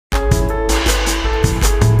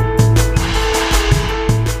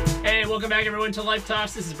back, everyone, to Life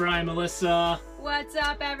Talks. This is Brian, Melissa. What's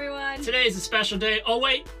up, everyone? Today is a special day. Oh,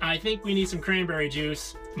 wait, I think we need some cranberry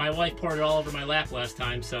juice. My wife poured it all over my lap last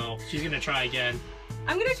time, so she's going to try again.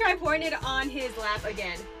 I'm going to try pouring it on his lap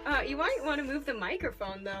again. You might want to move the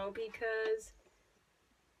microphone, though, because...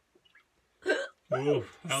 Ooh,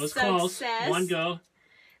 that was Success. close. One go.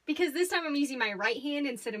 Because this time I'm using my right hand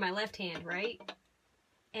instead of my left hand, right?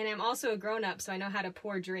 And I'm also a grown-up, so I know how to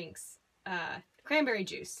pour drinks. Cranberry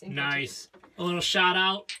juice. Nice. A little shout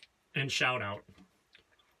out and shout out.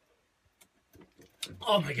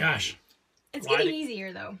 Oh my gosh. It's getting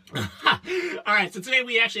easier, though. All right, so today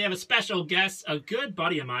we actually have a special guest, a good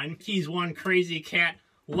buddy of mine. He's one crazy cat.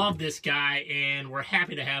 Love this guy, and we're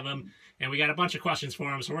happy to have him. And we got a bunch of questions for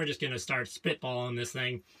him, so we're just going to start spitballing this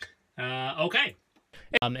thing. Okay.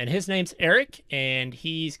 And his name's Eric, and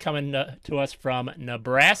he's coming to us from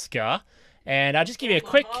Nebraska. And I'll just give you a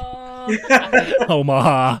quick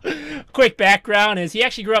Omaha. Quick background is he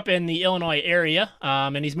actually grew up in the Illinois area,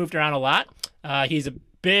 and he's moved around a lot. He's a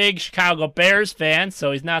big Chicago Bears fan,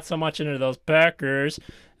 so he's not so much into those Packers.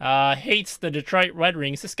 Hates the Detroit Red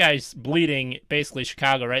Wings. This guy's bleeding basically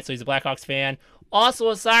Chicago, right? So he's a Blackhawks fan. Also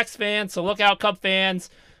a Sox fan, so look out, Cub fans.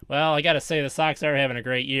 Well, I got to say the Sox are having a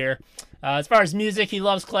great year. As far as music, he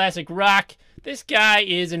loves classic rock. This guy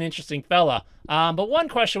is an interesting fella. But one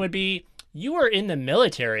question would be, you were in the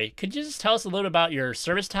military. Could you just tell us a little about your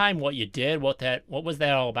service time, what you did, what was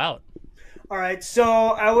that all about? All right,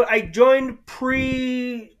 so I joined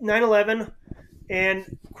pre 9/11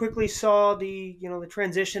 and quickly saw the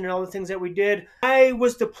transition and all the things that we did. I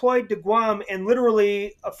was deployed to Guam, and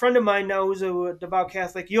literally a friend of mine now who's a devout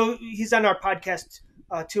Catholic. He's on our podcast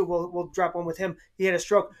too. We'll drop one with him. He had a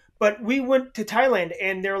stroke. But we went to Thailand,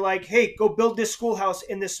 and they're like, "Hey, go build this schoolhouse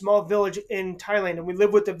in this small village in Thailand." And we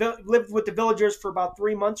lived with the villagers for about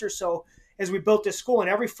 3 months or so as we built this school. And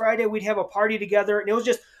every Friday we'd have a party together, and it was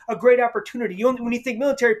just a great opportunity. When you think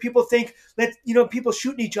military, people think that people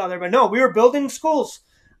shooting each other, but no, we were building schools.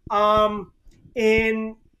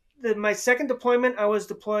 In my second deployment, I was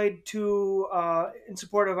deployed to in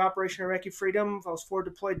support of Operation Iraqi Freedom. I was forward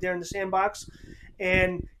deployed there in the sandbox.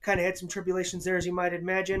 And kind of had some tribulations there, as you might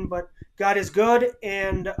imagine. But God is good,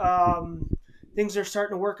 and things are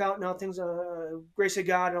starting to work out now. Things, grace of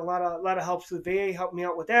God, and a lot of help through the VA helped me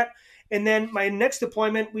out with that. And then my next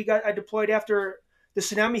deployment, I deployed after the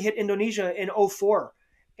tsunami hit Indonesia in 2004,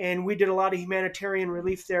 and we did a lot of humanitarian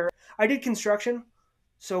relief there. I did construction,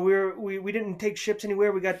 so we didn't take ships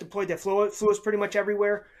anywhere. We got deployed. That flew us pretty much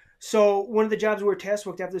everywhere. So one of the jobs we were tasked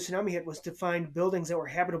with after the tsunami hit was to find buildings that were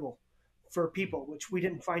habitable for people, which we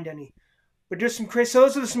didn't find any. But there's some crazy. So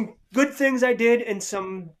those are some good things I did, and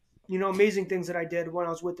some amazing things that I did when I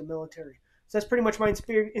was with the military. So that's pretty much my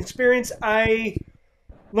experience. I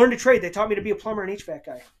learned a trade. They taught me to be a plumber and HVAC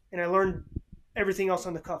guy, and I learned everything else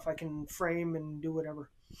on the cuff. I can frame and do whatever.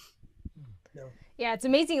 No. Yeah, it's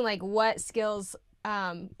amazing like what skills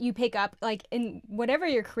you pick up, like in whatever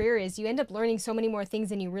your career is. You end up learning so many more things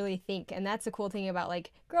than you really think, and that's the cool thing about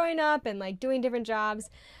like growing up and like doing different jobs.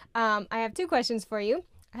 I have two questions for you.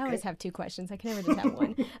 I always have two questions. I can never just have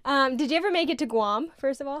one. Did you ever make it to Guam,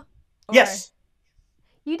 first of all? Or... Yes.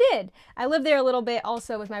 You did. I lived there a little bit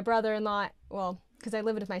also with my brother-in-law. Well, because I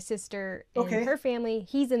lived with my sister and her family.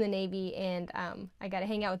 He's in the Navy, and I got to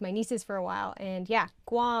hang out with my nieces for a while. And yeah,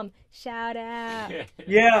 Guam, shout out.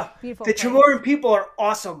 Yeah. Beautiful the place. Chamorro people are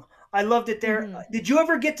awesome. I loved it there. Mm-hmm. Did you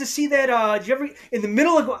ever get to see that? Did you ever, in the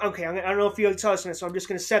middle of, okay, I don't know if you saw this, so I'm just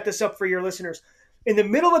going to set this up for your listeners. In the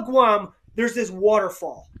middle of Guam, there's this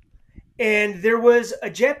waterfall. And there was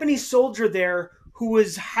a Japanese soldier there who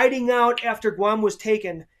was hiding out after Guam was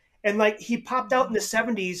taken. And like he popped out in the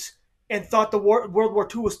 70s and thought the World War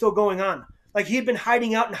II was still going on. Like he had been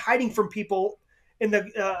hiding out and hiding from people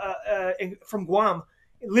from Guam,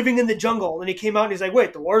 living in the jungle. And he came out and he's like,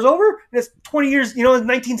 wait, the war's over? And it's 20 years,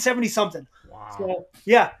 1970 something. Wow. So,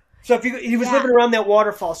 yeah. So he was living around that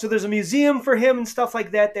waterfall. So there's a museum for him and stuff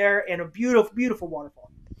like that there, and a beautiful, beautiful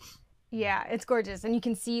waterfall. Yeah, it's gorgeous. And you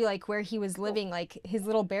can see like where he was living, like his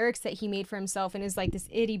little barracks that he made for himself, and is like this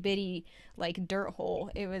itty bitty like dirt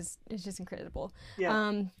hole. It's just incredible.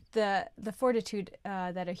 Yeah. The fortitude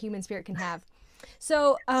that a human spirit can have.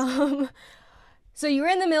 So so you were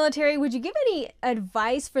in the military. Would you give any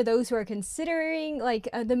advice for those who are considering like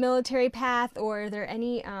the military path, or are there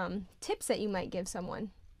any tips that you might give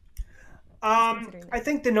someone? I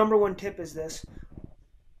think the number one tip is this.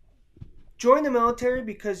 Join the military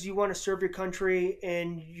because you want to serve your country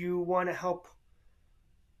and you want to help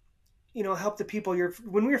help the people.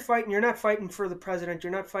 When we're fighting, you're not fighting for the president.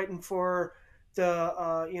 You're not fighting for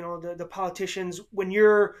the politicians. When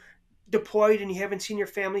you're deployed and you haven't seen your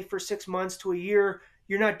family for 6 months to a year,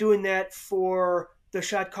 you're not doing that for the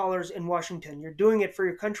shot callers in Washington. You're doing it for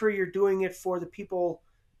your country. You're doing it for the people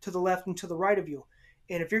to the left and to the right of you.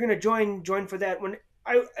 And if you're going to join for that.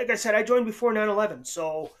 Like I said, I joined before 9/11,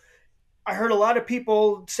 so I heard a lot of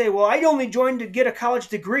people say, well, I only joined to get a college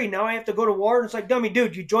degree. Now I have to go to war. And it's like, dummy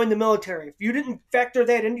dude, you joined the military. If you didn't factor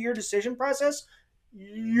that into your decision process,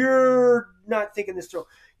 you're not thinking this through.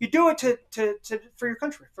 You do it for your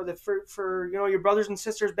country, for your brothers and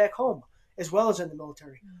sisters back home, as well as in the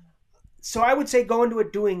military. So I would say go into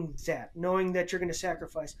it doing that, knowing that you're going to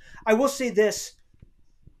sacrifice. I will say this.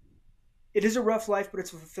 It is a rough life, but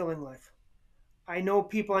it's a fulfilling life. I know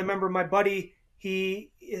people, I remember my buddy,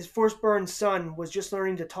 his firstborn son was just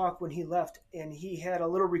learning to talk when he left, and he had a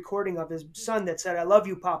little recording of his son that said, "I love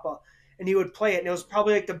you, Papa," and he would play it, and it was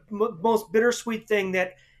probably like the most bittersweet thing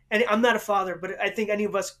that, and I'm not a father, but I think any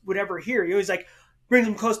of us would ever hear. He always like brings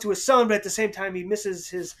him close to his son, but at the same time he misses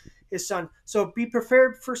his son. So be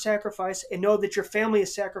prepared for sacrifice and know that your family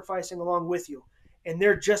is sacrificing along with you, and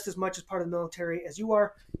they're just as much as part of the military as you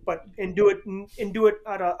are. But do it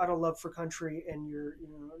out of love for country and your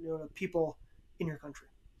the people in your country.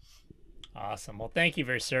 Awesome. Well, thank you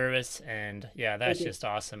for your service, and yeah, that's just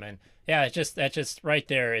awesome. And yeah, that's just right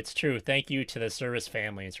there. It's true. Thank you to the service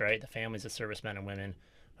families, right? The families of servicemen and women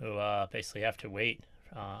who basically have to wait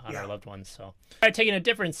on our loved ones. So, all right, taking a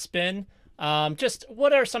different spin. Just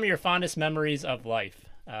what are some of your fondest memories of life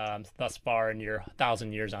thus far in your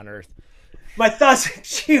 1,000 years on Earth? My thoughts,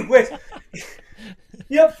 gee whiz.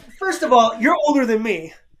 First of all, you're older than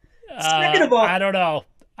me. Second of all, I don't know.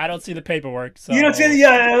 I don't see the paperwork. So. You don't see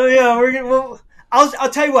I'll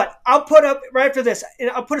tell you what. I'll put up right after this.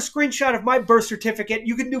 I'll put a screenshot of my birth certificate.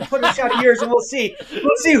 You can put a shot of yours, and we'll see.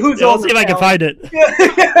 We'll see who's older. Let's see if I can find it.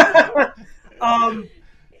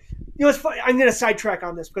 It's funny. I'm going to sidetrack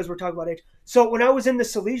on this because we're talking about age. So when I was in the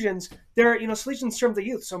Salesians, Salesians serve the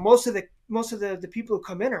youth. So most of the people who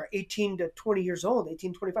come in are 18 to 20 years old,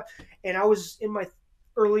 18, 25. And I was in my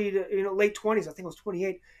early to late 20s. I think I was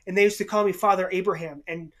 28. And they used to call me Father Abraham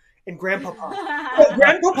and Grandpapa. Oh,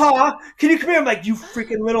 Grandpapa, can you come here? I'm like, you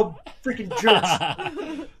freaking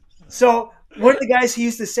jerks. So one of the guys he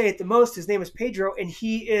used to say it the most, his name is Pedro, and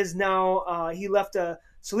he is now, he left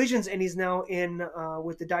Salesians, and he's now in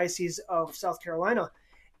with the Diocese of South Carolina.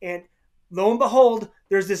 And lo and behold,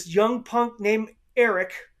 there's this young punk named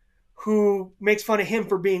Eric who makes fun of him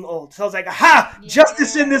for being old. So I was like, aha,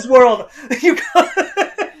 justice in this world.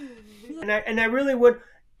 And I really would,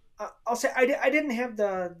 I'll say I didn't have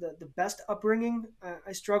the best upbringing.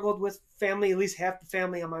 I struggled with family, at least half the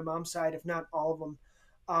family on my mom's side, if not all of them.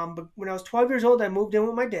 But when I was 12 years old, I moved in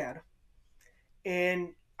with my dad. And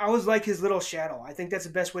I was like his little shadow. I think that's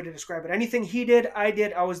the best way to describe it. Anything he did, I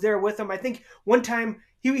did. I was there with him. I think one time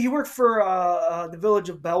he worked for the village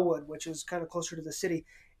of Bellwood, which is kind of closer to the city.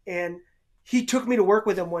 And he took me to work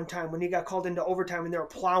with him one time when he got called into overtime and they were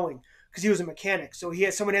plowing because he was a mechanic. So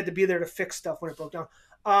someone had to be there to fix stuff when it broke down.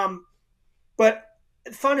 But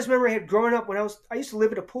the fondest memory I had growing up I used to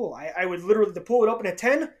live at a pool. I would literally, the pool would open at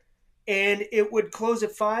 10 and it would close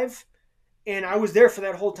at 5. And I was there for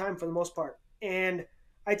that whole time for the most part. And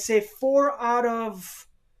I'd say 4 out of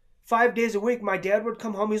 5 days a week, my dad would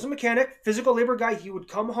come home. He was a mechanic, physical labor guy. He would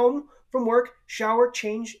come home from work, shower,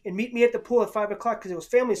 change, and meet me at the pool at 5 o'clock because it was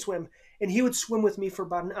family swim. And he would swim with me for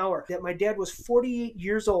about an hour. That my dad was 48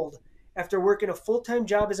 years old after working a full-time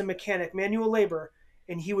job as a mechanic, manual labor,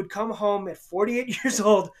 and he would come home at 48 years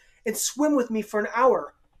old and swim with me for an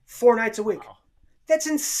hour, 4 nights a week. Wow. That's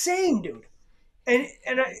insane, dude. And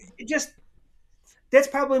that's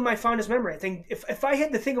probably my fondest memory. I think if I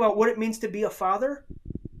had to think about what it means to be a father,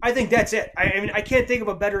 I think that's it. I mean, I can't think of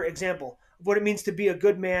a better example of what it means to be a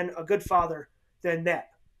good man, a good father than that.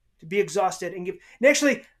 To be exhausted and give. And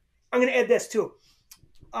actually, I'm going to add this too.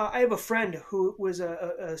 I have a friend who was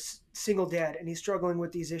a single dad, and he's struggling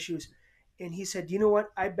with these issues. And he said, you know what?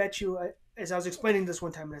 I bet you, as I was explaining this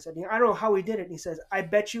one time, and I said, I don't know how he did it. And he says, I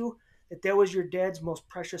bet you that was your dad's most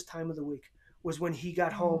precious time of the week, was when he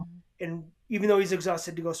got home, and even though he's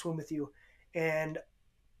exhausted, to go swim with you. And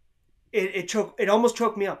it almost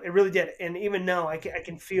choked me up. It really did. And even now I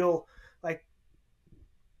can feel like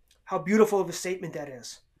how beautiful of a statement that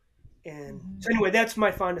is. And so anyway, that's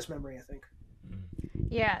my fondest memory, I think.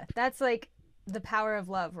 Yeah, that's like the power of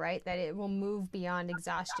love, right? That it will move beyond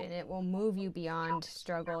exhaustion. It will move you beyond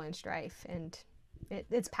struggle and strife. And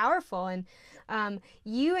it's powerful. And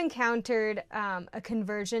you encountered a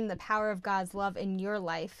conversion, the power of God's love in your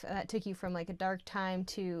life that took you from like a dark time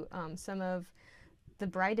to some of the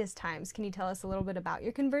brightest times. Can you tell us a little bit about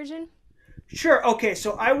your conversion? Sure. Okay.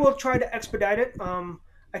 So I will try to expedite it.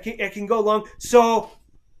 I can go long. So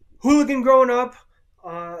hooligan growing up,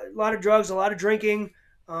 a lot of drugs, a lot of drinking,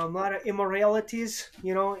 a lot of immoralities, and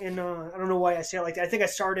I don't know why I say it like that. I think I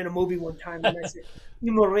starred in a movie one time and I said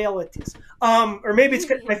immoralities. Or maybe it's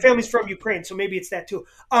 'cause my family's from Ukraine, so maybe it's that too.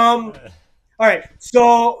 All right,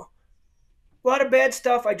 so a lot of bad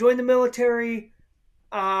stuff. I joined the military.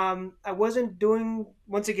 I wasn't doing,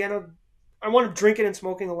 once again, I wanted drinking and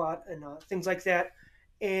smoking a lot and things like that.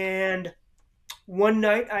 And one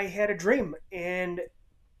night I had a dream, and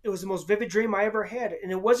it was the most vivid dream I ever had.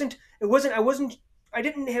 And I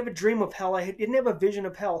didn't have a dream of hell. I didn't have a vision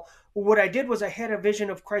of hell. What I did was I had a vision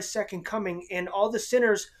of Christ's second coming, and all the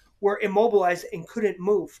sinners were immobilized and couldn't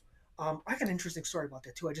move. I got an interesting story about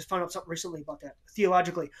that too. I just found out something recently about that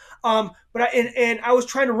theologically. But I was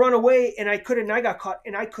trying to run away, and I couldn't. And I got caught,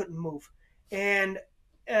 and I couldn't move. And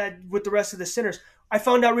with the rest of the sinners, I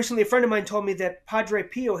found out recently. A friend of mine told me that Padre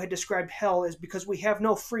Pio had described hell as because we have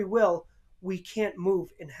no free will, we can't move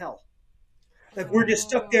in hell. Like we're just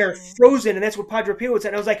stuck there, frozen, and that's what Padre Pio would say.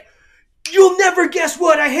 And I was like, "You'll never guess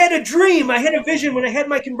what? I had a dream. I had a vision when I had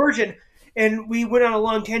my conversion." And we went on a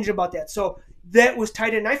long tangent about that. So that was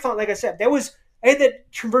tied in. And I found, like I said, I had that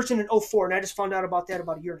conversion in 2004, and I just found out about that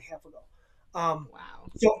about a year and a half ago. Wow.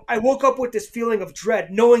 So I woke up with this feeling of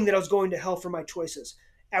dread, knowing that I was going to hell for my choices.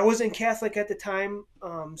 I wasn't Catholic at the time,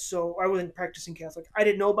 so I wasn't practicing Catholic. I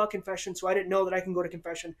didn't know about confession, so I didn't know that I can go to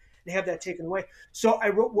confession and have that taken away. So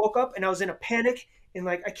I woke up, and I was in a panic, and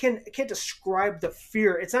like I can't describe the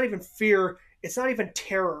fear. It's not even fear. It's not even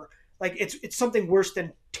terror. Like it's something worse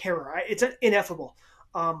than terror. It's ineffable.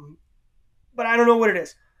 But I don't know what it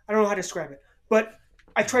is. I don't know how to describe it. But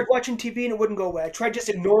I tried watching TV and it wouldn't go away. I tried just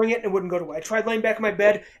ignoring it and it wouldn't go away. I tried laying back in my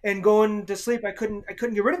bed and going to sleep. I couldn't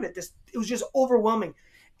get rid of it. It was just overwhelming.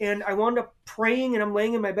 And I wound up praying, and I'm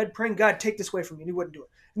laying in my bed praying, God, take this away from me. And he wouldn't do it.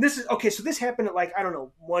 And this is, okay, so this happened at like, I don't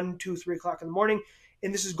know, 1, 2, 3 o'clock in the morning.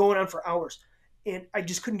 And this is going on for hours. And I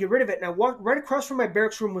just couldn't get rid of it. And I walked right across from my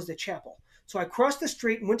barracks room was the chapel. So I crossed the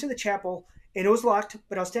street and went to the chapel, and it was locked,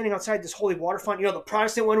 but I was standing outside this holy water font, the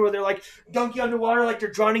Protestant one where they're like dunk you underwater like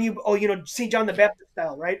they're drowning you, St. John the Baptist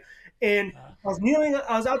style, right? And I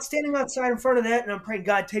was standing outside in front of that, and I'm praying,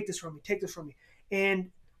 God, take this from me.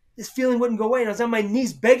 And this feeling wouldn't go away, and I was on my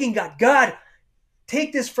knees begging God,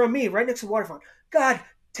 take this from me, right next to the water font. God,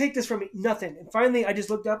 take this from me. Nothing. And finally, I just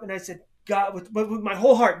looked up and I said, God, with my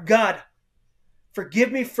whole heart, God,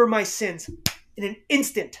 forgive me for my sins. In an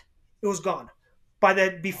instant, it was gone. Right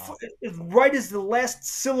as the last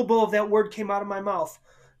syllable of that word came out of my mouth,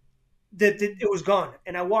 that it was gone.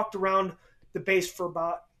 And I walked around the base for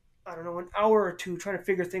about, I don't know, an hour or two trying to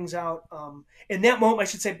figure things out. In that moment,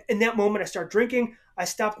 I started drinking. I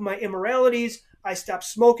stopped my immoralities. I stopped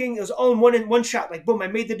smoking. It was all in one shot. Like, boom, I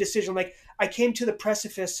made the decision. Like, I came to the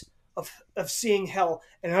precipice of seeing hell,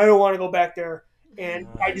 and I don't want to go back there. And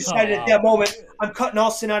I decided at that moment, I'm cutting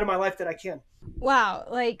all sin out of my life that I can. Wow.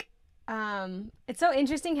 Like, it's so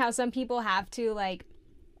interesting how some people have to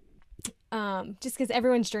just because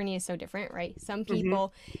everyone's journey is so different, right? Some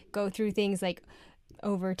people go through things like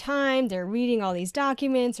over time, they're reading all these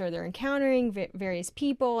documents or they're encountering various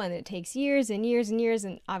people, and it takes years and years and years.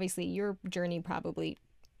 And obviously your journey probably,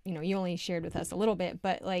 you only shared with us a little bit,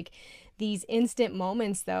 but like these instant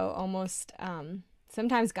moments though, almost,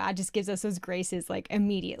 sometimes God just gives us those graces like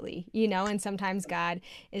immediately, and sometimes God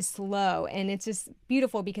is slow, and it's just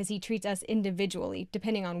beautiful because he treats us individually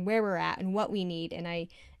depending on where we're at and what we need.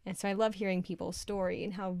 And so I love hearing people's story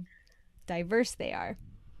and how diverse they are.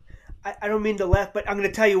 I don't mean to laugh, but I'm going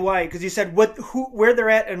to tell you why, because you said where they're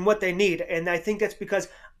at and what they need. And I think that's because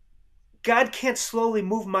God can't slowly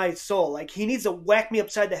move my soul. Like, he needs to whack me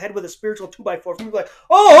upside the head with a spiritual 2x4 for me to be like,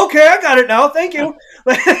 oh, okay, I got it now. Thank you.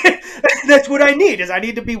 That's what I need, is I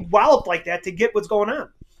need to be walloped like that to get what's going on.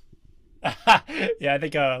 Yeah, I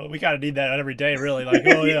think we kind of need that every day, really. Like,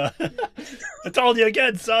 oh, yeah. I told you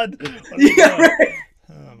again, son. Yeah, right.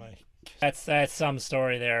 Oh, my. That's some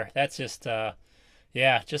story there. That's just...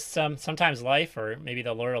 just sometimes life, or maybe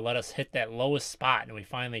the Lord will let us hit that lowest spot, and we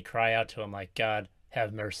finally cry out to him like, God,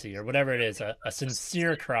 have mercy, or whatever it is, a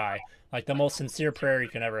sincere cry, like the most sincere prayer you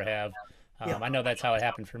can ever have. I know that's how it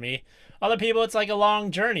happened for me. Other people, it's like a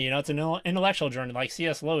long journey, it's an intellectual journey, like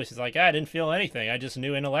C.S. Lewis. He's like, I didn't feel anything. I just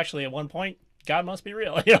knew intellectually at one point, God must be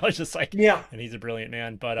real. It's just like, yeah. And he's a brilliant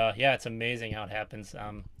man. But it's amazing how it happens.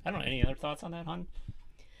 I don't know, any other thoughts on that, hon?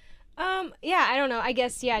 Yeah, I don't know. I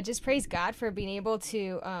guess, yeah, just praise God for being able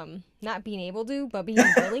to, not being able to, but being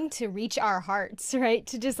willing to reach our hearts, right?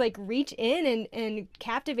 To just like reach in and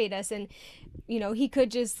captivate us. And, he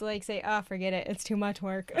could just like say, oh, forget it. It's too much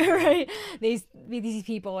work, right? These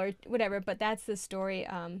people or whatever. But that's the story,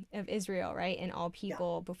 of Israel, right? And all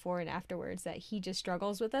people before and afterwards, that he just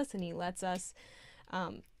struggles with us and he lets us,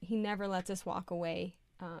 he never lets us walk away.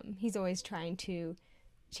 He's always trying to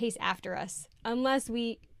chase after us unless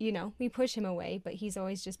we push him away, but he's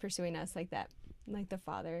always just pursuing us like that, like the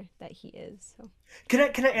father that he is. So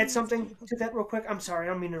can I add something to that real quick? I'm sorry,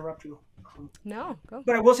 I don't mean to interrupt you. No, go.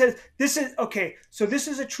 But I will say this is okay. So this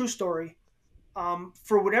is a true story.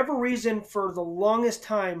 For whatever reason, for the longest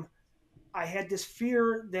time, I had this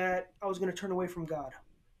fear that I was going to turn away from God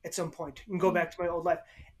at some point and go back to my old life.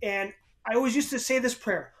 And I always used to say this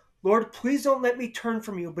prayer: Lord, please don't let me turn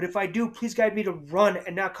from you. But if I do, please guide me to run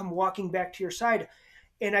and not come walking back to your side.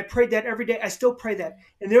 And I prayed that every day. I still pray that.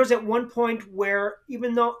 And there was at one point where,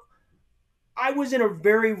 even though I was in a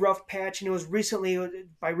very rough patch, and it was recently,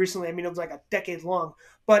 by recently, I mean, it was like a decade long.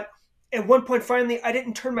 But at one point, finally, I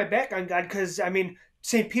didn't turn my back on God because, I mean,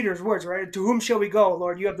 St. Peter's words, right? To whom shall we go,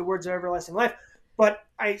 Lord? You have the words of everlasting life. But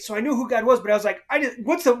so I knew who God was, but I was like,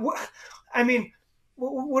 what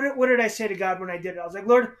did I say to God when I did it? I was like,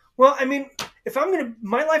 Lord, well, I mean, if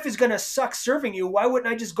my life is going to suck serving you, why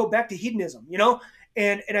wouldn't I just go back to hedonism,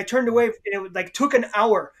 And I turned away, and it like took an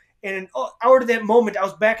hour. And an hour to that moment, I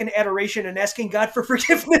was back in adoration and asking God for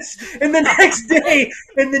forgiveness. And the next day,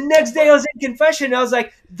 I was in confession. And I was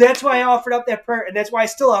like, that's why I offered up that prayer. And that's why I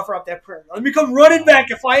still offer up that prayer. Let me come running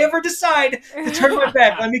back. If I ever decide to turn my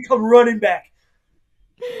back, let me come running back.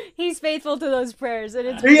 He's faithful to those prayers. And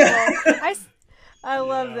it's beautiful. I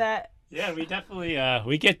love that. Yeah, we definitely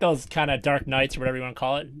we get those kind of dark nights or whatever you want to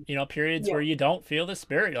call it, periods where you don't feel the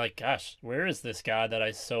Spirit. You're like, gosh, where is this God that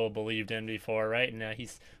I so believed in before, right? And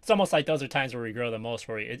it's almost like those are times where we grow the most,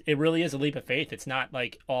 where it really is a leap of faith. It's not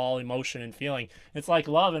like all emotion and feeling. It's like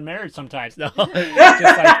love and marriage sometimes. No, just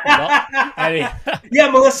like,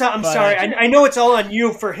 yeah, Melissa, I'm sorry. I know it's all on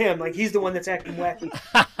you for him. Like, he's the one that's acting wacky.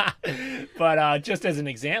 But just as an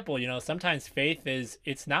example, sometimes faith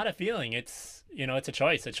it's not a feeling. It's it's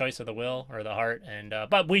a choice of the will or the heart. And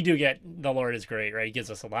but we do get, the Lord is great, right? He gives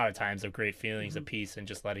us a lot of times of great feelings of peace, and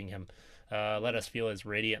just letting him let us feel his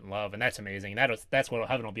radiant love. And that's amazing. That's what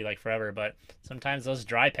heaven will be like forever. But sometimes those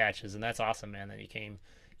dry patches, and that's awesome, man, that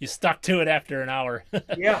you stuck to it after an hour.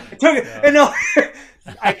 Yeah, it took it. And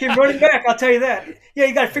I came running back, I'll tell you that. Yeah,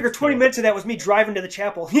 you got to figure 20 minutes of that was me driving to the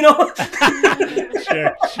chapel, Sure.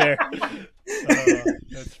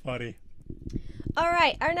 That's funny. All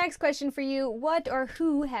right, our next question for you: what or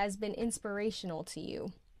who has been inspirational to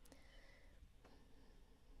you?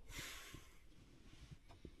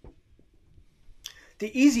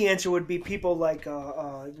 The easy answer would be people like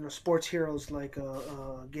sports heroes like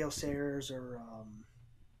Gale Sayers, or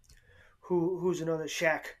who's another,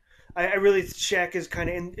 Shaq. I really, Shaq is kind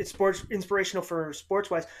of it's sports inspirational for sports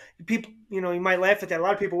wise. People, you might laugh at that. A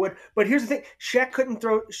lot of people would, but here's the thing: Shaq couldn't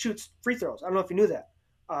shoot free throws. I don't know if you knew that.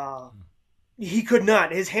 He could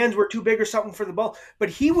not. His hands were too big or something for the ball. But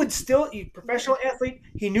he would still, professional athlete,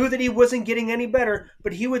 he knew that he wasn't getting any better,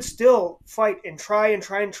 but he would still fight and try,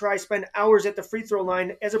 spend hours at the free throw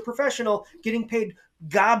line as a professional, getting paid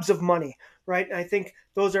gobs of money, right? And I think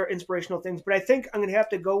those are inspirational things. But I think I'm going to have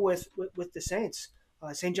to go with the Saints.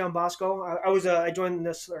 St. John Bosco. I joined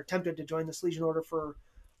this, or attempted to join this Legion Order for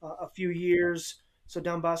a few years. So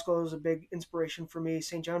Don Bosco is a big inspiration for me.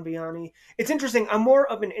 St. John Vianney. It's interesting. I'm more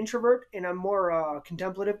of an introvert, and I'm more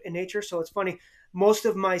contemplative in nature. So it's funny. Most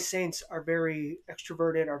of my saints are very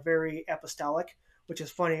extroverted, are very apostolic, which is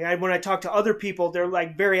funny. When I talk to other people, they're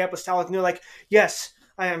like very apostolic, and they're like, "Yes,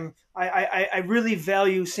 I am. I really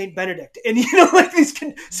value Saint Benedict," and like these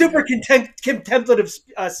super contemplative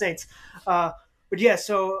saints. But yeah,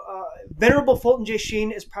 so Venerable Fulton J.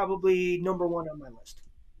 Sheen is probably number one on my list.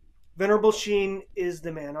 Venerable Sheen is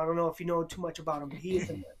the man. I don't know if you know too much about him, but he is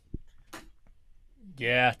the man.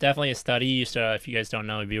 Yeah, definitely a study. He used to, if you guys don't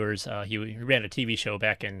know, viewers, he ran a TV show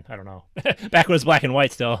back in, I don't know, back when it was black and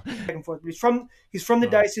white still. Back and forth. He's from the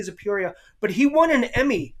Diocese of Peoria, but he won an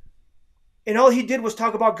Emmy, and all he did was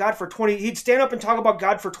talk about God for 20. He'd stand up and talk about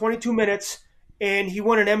God for 22 minutes, and he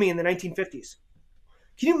won an Emmy in the 1950s.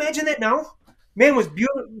 Can you imagine that now? Man was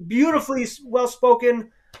beautifully well spoken.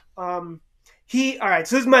 All right,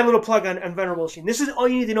 so this is my little plug on Venerable Sheen. This is all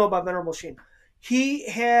you need to know about Venerable Sheen. He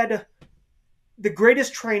had the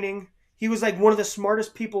greatest training. He was like one of the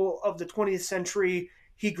smartest people of the 20th century.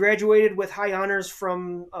 He graduated with high honors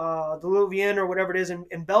from the Louvain or whatever it is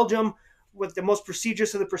in Belgium, with the most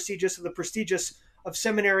prestigious of the prestigious of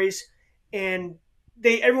seminaries, and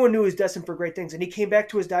everyone knew he was destined for great things. And he came back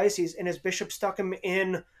to his diocese, and his bishop stuck him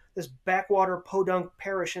in this backwater podunk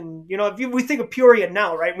parish. And, if we think of Peoria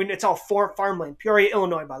now, right? I mean, it's all farmland. Peoria,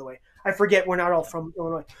 Illinois, by the way. I forget, we're not all from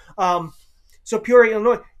Illinois. So Peoria,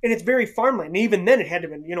 Illinois, and it's very farmland. And even then it had to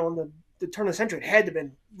have been, in the turn of the century, it had to have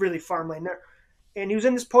been really farmland there. And he was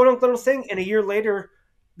in this podunk little thing, and a year later,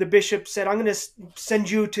 the bishop said, I'm going to send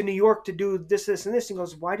you to New York to do this, this, and this. He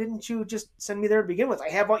goes, why didn't you just send me there to begin with?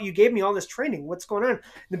 You gave me all this training. What's going on? And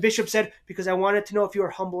the bishop said, because I wanted to know if you were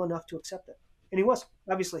humble enough to accept it. And he was.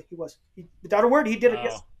 Obviously, he was. Without a word, he did it.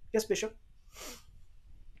 Yes. Yes, Bishop.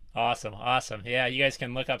 Awesome. Yeah, you guys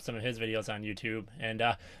can look up some of his videos on YouTube. And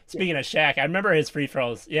speaking of Shaq, I remember his free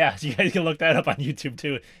throws. Yeah, you guys can look that up on YouTube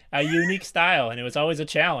too. A unique style, and it was always a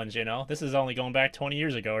challenge, This is only going back 20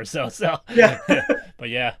 years ago or so. Yeah. But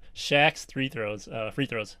yeah, Shaq's free throws.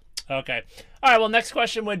 Okay. All right, well, next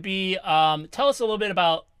question would be, tell us a little bit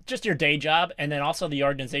about just your day job and then also the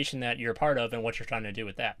organization that you're a part of and what you're trying to do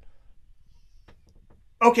with that.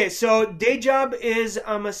 Okay, so day job is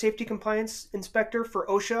I'm a safety compliance inspector for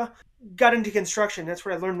OSHA. Got into construction. That's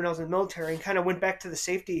what I learned when I was in the military, and kind of went back to the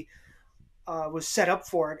safety. Was set up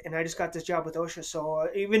for it, and I just got this job with OSHA. So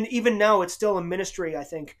even now, it's still a ministry. I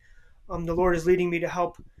think the Lord is leading me to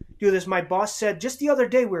help do this. My boss said just the other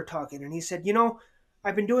day we were talking, and he said,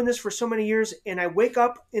 I've been doing this for so many years, and I wake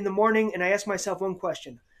up in the morning and I ask myself one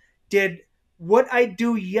question: did what I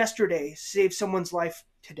do yesterday save someone's life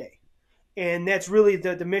today? And that's really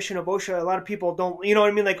the mission of OSHA. A lot of people don't,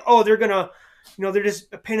 like, oh, they're going to, they're just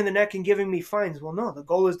a pain in the neck and giving me fines. Well, no, the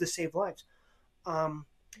goal is to save lives. And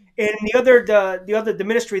the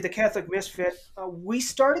ministry, the Catholic Misfit, we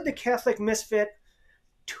started the Catholic Misfit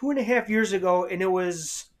 2.5 years ago, and it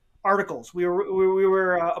was articles. We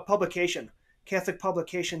were a publication, Catholic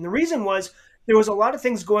publication. The reason was there was a lot of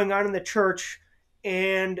things going on in the church,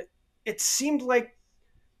 and it seemed like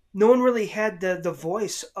no one really had the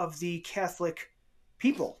voice of the Catholic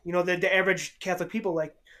people, the average Catholic people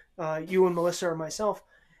like you and Melissa or myself.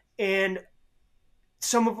 And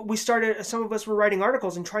some of us were writing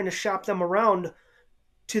articles and trying to shop them around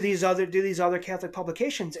to these other Catholic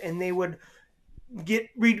publications, and they would get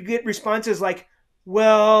responses like,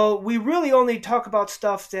 well, we really only talk about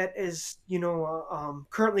stuff that is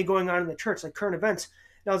currently going on in the church, like current events.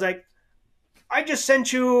 And I was like, I just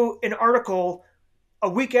sent you an article a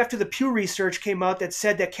week after the Pew Research came out that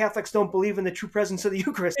said that Catholics don't believe in the true presence of the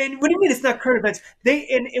Eucharist. And what do you mean it's not current events?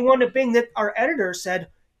 And one of the things that our editor said,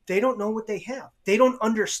 they don't know what they have. They don't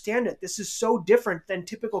understand it. This is so different than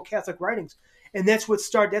typical Catholic writings. And that's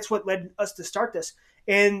what led us to start this.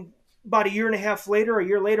 And about a year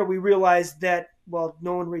later, we realized that, well,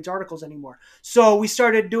 no one reads articles anymore. So we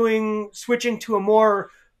started switching to a more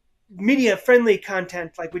media-friendly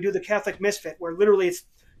content, like we do the Catholic Misfit, where literally it's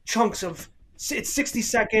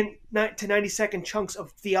 60-second to 90-second chunks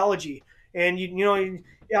of theology. And, I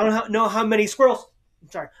don't know how many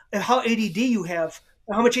how ADD you have,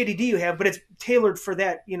 how much ADD you have, but it's tailored for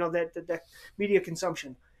that, that media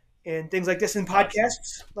consumption and things like this. And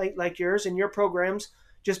podcasts like yours and your programs,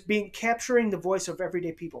 just capturing the voice of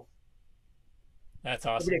everyday people. That's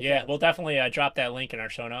awesome. Yeah, we'll definitely drop that link in our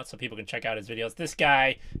show notes so people can check out his videos. This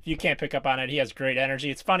guy, if you can't pick up on it, he has great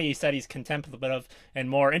energy. It's funny, he said he's contemplative and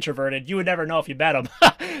more introverted. You would never know if you met him.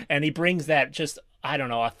 And he brings that just,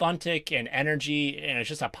 authentic and energy, and it's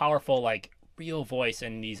just a powerful, real voice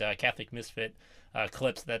in these Catholic Misfit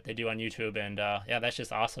clips that they do on YouTube. And that's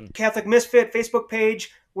just awesome. Catholic Misfit Facebook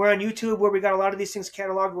page. We're on YouTube where we got a lot of these things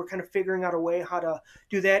cataloged. We're kind of figuring out a way how to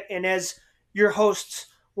do that. And as your hosts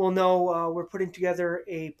will know, we're putting together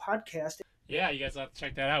a podcast. Yeah, you guys have to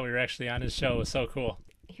check that out. We were actually on his show. It was so cool.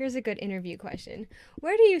 Here's a good interview question.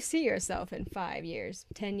 Where do you see yourself in 5 years,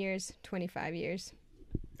 10 years, 25 years?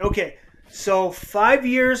 Okay, so 5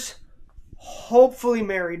 years, hopefully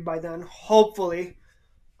married by then. Hopefully.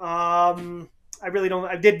 I really don't.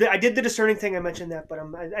 I did the discerning thing. I mentioned that, but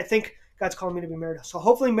I think God's calling me to be married. So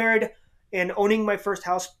hopefully married and owning my first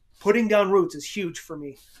house. Putting down roots is huge for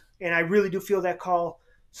me, and I really do feel that call.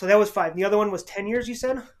 So that was 5. The other one was 10 years, you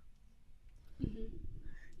said? Mm-hmm.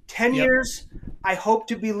 10 years, I hope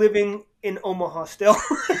to be living in Omaha still.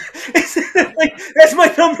 That's my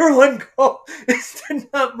number one goal, is to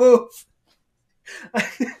not move.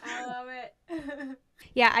 I love it.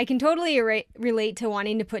 Yeah, I can totally relate to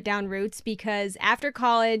wanting to put down roots, because after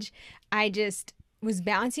college, I just was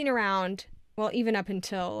bouncing around, well, even up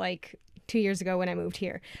until 2 years ago when I moved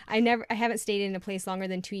here. I haven't stayed in a place longer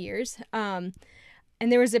than 2 years.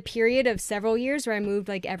 And there was a period of several years where I moved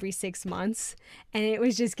every 6 months, and it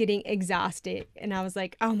was just getting exhausted. And I was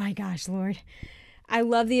like, oh my gosh, Lord, I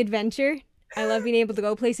love the adventure, I love being able to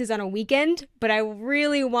go places on a weekend, but I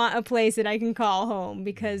really want a place that I can call home,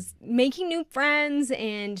 because making new friends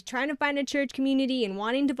and trying to find a church community and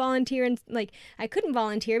wanting to volunteer, and like I couldn't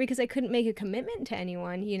volunteer because I couldn't make a commitment to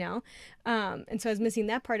anyone, you know? And so I was missing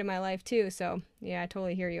that part of my life too. So yeah, I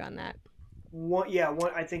totally hear you on that.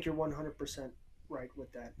 I think you're 100% right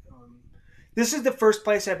with that. This is the first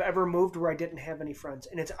place I've ever moved where I didn't have any friends.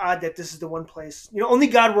 And it's odd that this is the one place, only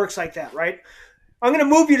God works like that, right? I'm going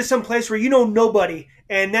to move you to some place where you know nobody,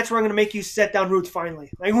 and that's where I'm going to make you set down roots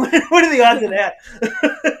finally. Like, what are the odds of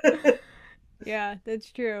that? Yeah,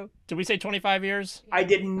 that's true. Did we say 25 years? I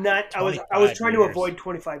did not. I was trying to avoid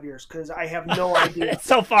 25 years because I have no idea. It's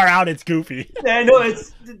so far out, it's goofy. I know,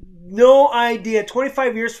 it's no idea.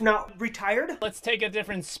 25 years from now, retired? Let's take a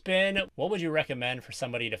different spin. What would you recommend for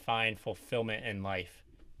somebody to find fulfillment in life?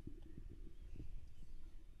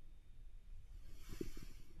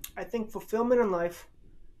 I think fulfillment in life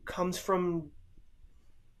comes from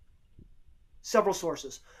several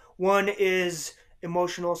sources. One is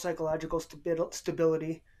emotional, psychological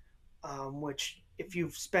stability, which if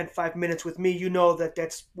you've spent 5 minutes with me, you know that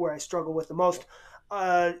that's where I struggle with the most.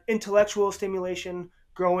 Intellectual stimulation,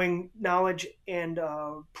 growing knowledge, and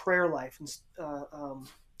prayer life, and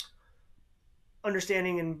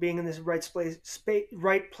understanding and being in this right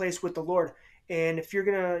place with the Lord. And if you're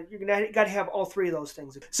got to have all three of those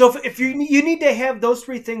things. So if you need to have those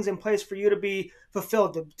three things in place for you to be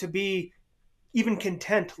fulfilled, to be even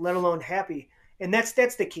content, let alone happy. And that's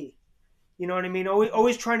the key. You know what I mean?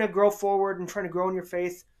 Always trying to grow forward and trying to grow in your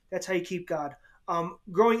faith. That's how you keep God.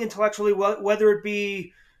 Growing intellectually, whether it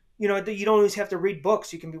be, you don't always have to read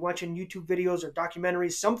books. You can be watching YouTube videos or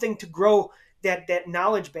documentaries, something to grow that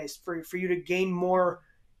knowledge base for you to gain more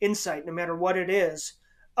insight, no matter what it is.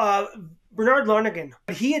 Bernard Lonergan,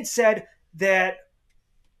 he had said that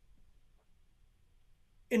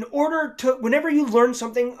in order to, whenever you learn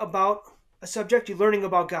something about a subject, you're learning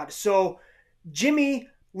about God. So Jimmy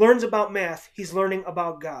learns about math, he's learning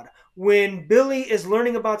about God. When Billy is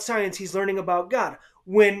learning about science, he's learning about God.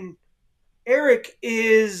 When Eric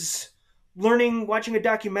is watching a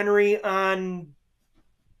documentary on,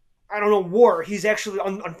 I don't know, war, he's actually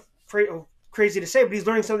crazy to say, but he's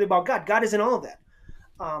learning something about God. God is in all of that.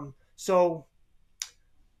 So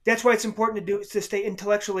that's why it's important to stay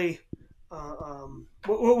intellectually.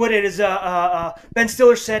 What it is, Ben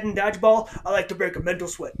Stiller said in Dodgeball, I like to break a mental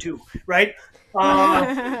sweat too, right?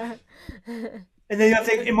 And then you have to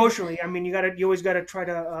think emotionally. I mean, you always gotta try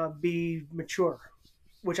to be mature,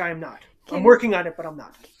 which I am not. I'm working on it, but I'm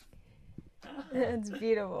not. That's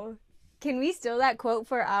beautiful. Can we steal that quote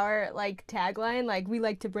for our tagline? We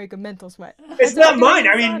like to break a mental sweat. It's not mine.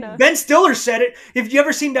 I mean, Ben Stiller said it. Have you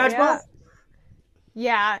ever seen Dodgeball?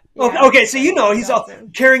 Yeah. Okay, so he's awesome. All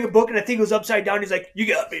carrying a book, and I think it was upside down. He's like, "You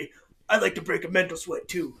got me. I like to break a mental sweat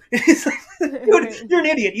too." It's like, you're an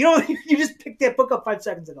idiot. You just picked that book up 5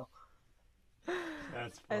 seconds ago.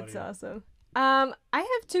 That's funny. That's awesome. I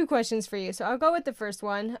have 2 questions for you, so I'll go with the first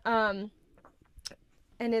one.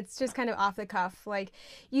 And it's just kind of off the cuff.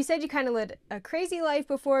 You said you kind of led a crazy life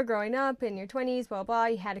before growing up in your 20s, blah, blah,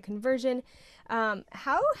 you had a conversion.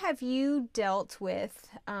 How have you dealt with,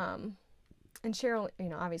 and share,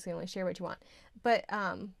 obviously only share what you want, but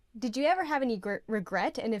did you ever have any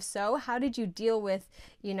regret? And if so, how did you deal with,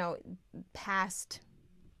 past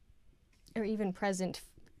or even present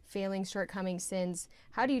failings, shortcomings, sins?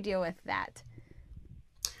 How do you deal with that?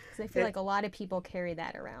 Because I feel like a lot of people carry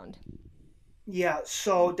that around. Yeah,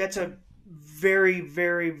 so that's a very,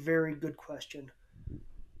 very, very good question.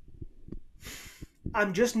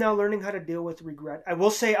 I'm just now learning how to deal with regret. I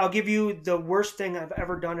will say I'll give you the worst thing I've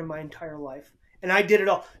ever done in my entire life. And I did it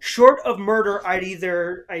all. Short of murder, I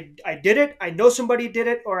did it, I know somebody did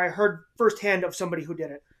it, or I heard firsthand of somebody who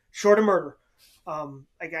did it. Short of murder.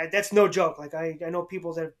 That's no joke. I know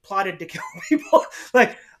people that have plotted to kill people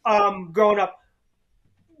growing up.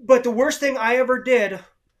 But the worst thing I ever did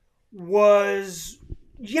was,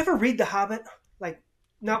 did you ever read The Hobbit?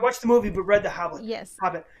 Not watch the movie, but read The Hobbit. Yes.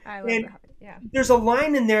 Hobbit. I love The Hobbit, yeah. There's a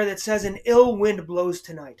line in there that says, "An ill wind blows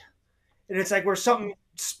tonight." And it's where something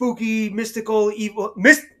spooky, mystical, evil,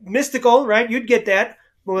 mystical, right? You'd get that,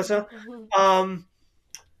 Melissa. Mm-hmm.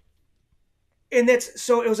 And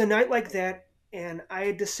so it was a night like that, and I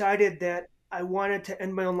had decided that I wanted to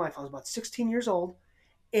end my own life. I was about 16 years old,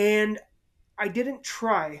 and I didn't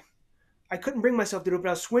try. I couldn't bring myself to do it, but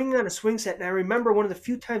I was swinging on a swing set, and I remember one of the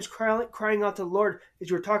few times crying out to the Lord, as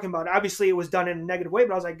you were talking about. Obviously, it was done in a negative way,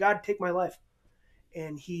 but I was like, "God, take my life,"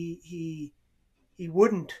 and He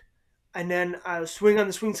wouldn't. And then I was swinging on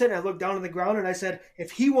the swing set, and I looked down on the ground, and I said,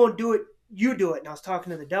 "If He won't do it, you do it." And I was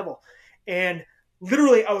talking to the devil, and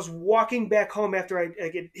literally, I was walking back home after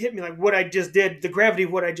it hit me like what I just did, the gravity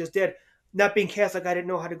of what I just did. Not being Catholic, I didn't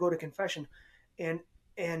know how to go to confession, and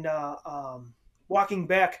walking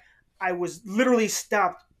back, I was literally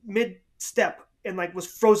stopped mid step and like was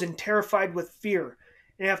frozen, terrified with fear.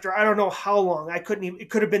 And after I don't know how long, I couldn't even. It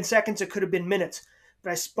could have been seconds, it could have been minutes,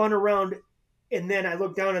 but I spun around. And then I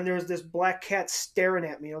looked down and there was this black cat staring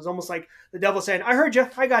at me. It was almost like the devil saying, I heard you.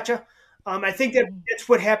 I got you. I think that's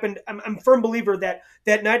what happened. I'm a firm believer that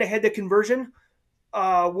that night I had the conversion.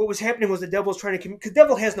 What was happening was the devil was trying to, because the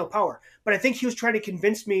devil has no power, but I think he was trying to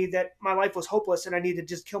convince me that my life was hopeless and I needed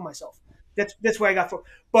to just kill myself. That's why I got for.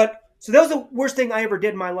 But so that was the worst thing I ever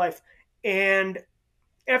did in my life. And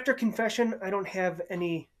after confession, I don't have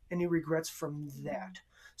any regrets from that.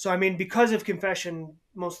 So I mean, because of confession,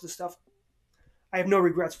 most of the stuff I have no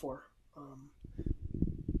regrets for.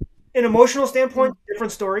 An emotional standpoint,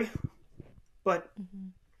 different story. But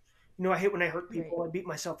you know, I hate when I hurt people. Right. I beat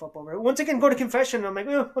myself up over it. Once I can go to confession, I'm like,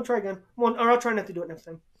 I'll try again. Or I'll try not to do it next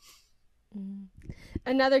time.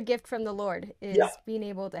 Another gift from the Lord is being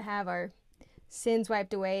able to have our sins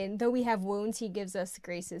wiped away. And though we have wounds, he gives us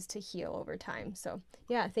graces to heal over time. So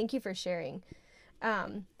yeah, thank you for sharing.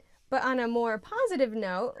 But on a more positive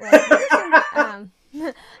note, like,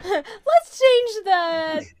 let's change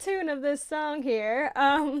the tune of this song here.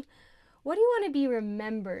 What do you want to be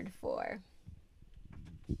remembered for?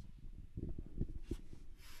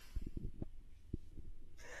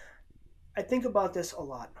 I think about this a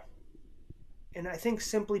lot. And I think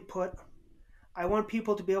simply put, I want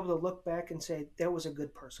people to be able to look back and say, that was a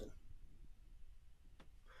good person.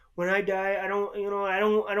 When I die, I don't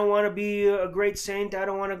want to be a great saint. I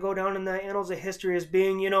don't want to go down in the annals of history as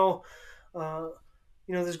being,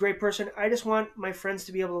 this great person. I just want my friends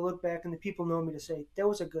to be able to look back and the people know me to say, that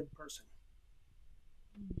was a good person.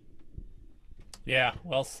 Yeah,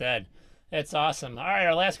 well said. It's awesome. All right,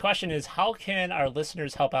 our last question is, how can our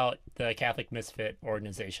listeners help out the Catholic Misfit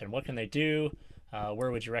organization? What can they do?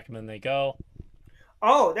 Where would you recommend they go?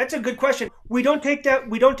 Oh, that's a good question. We don't take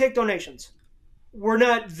donations. We're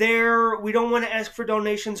not there. We don't want to ask for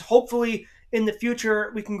donations. Hopefully, in the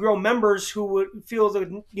future, we can grow members who would feel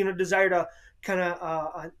the desire to kind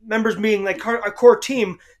of members being like our core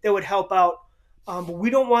team that would help out. But we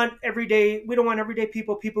don't want everyday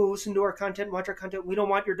people who listen to our content, watch our content. We don't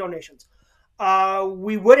want your donations.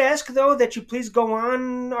 We would ask though that you please go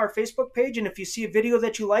on our Facebook page, and if you see a video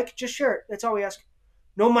that you like, just share it. That's all we ask.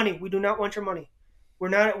 No money. We do not want your money.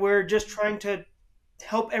 We're just trying to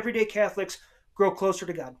help everyday Catholics grow closer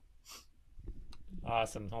to God.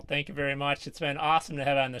 Awesome. Well, thank you very much. It's been awesome to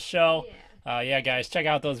have on the show. Yeah, guys, check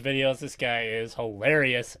out those videos. This guy is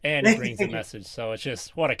hilarious, and he brings a message. So it's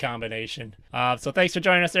just, what a combination. So thanks for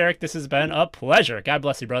joining us, Eric. This has been a pleasure. God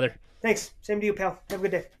bless you, brother. Thanks. Same to you, pal. Have a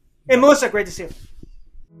good day. And Melissa, great to see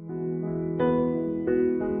you.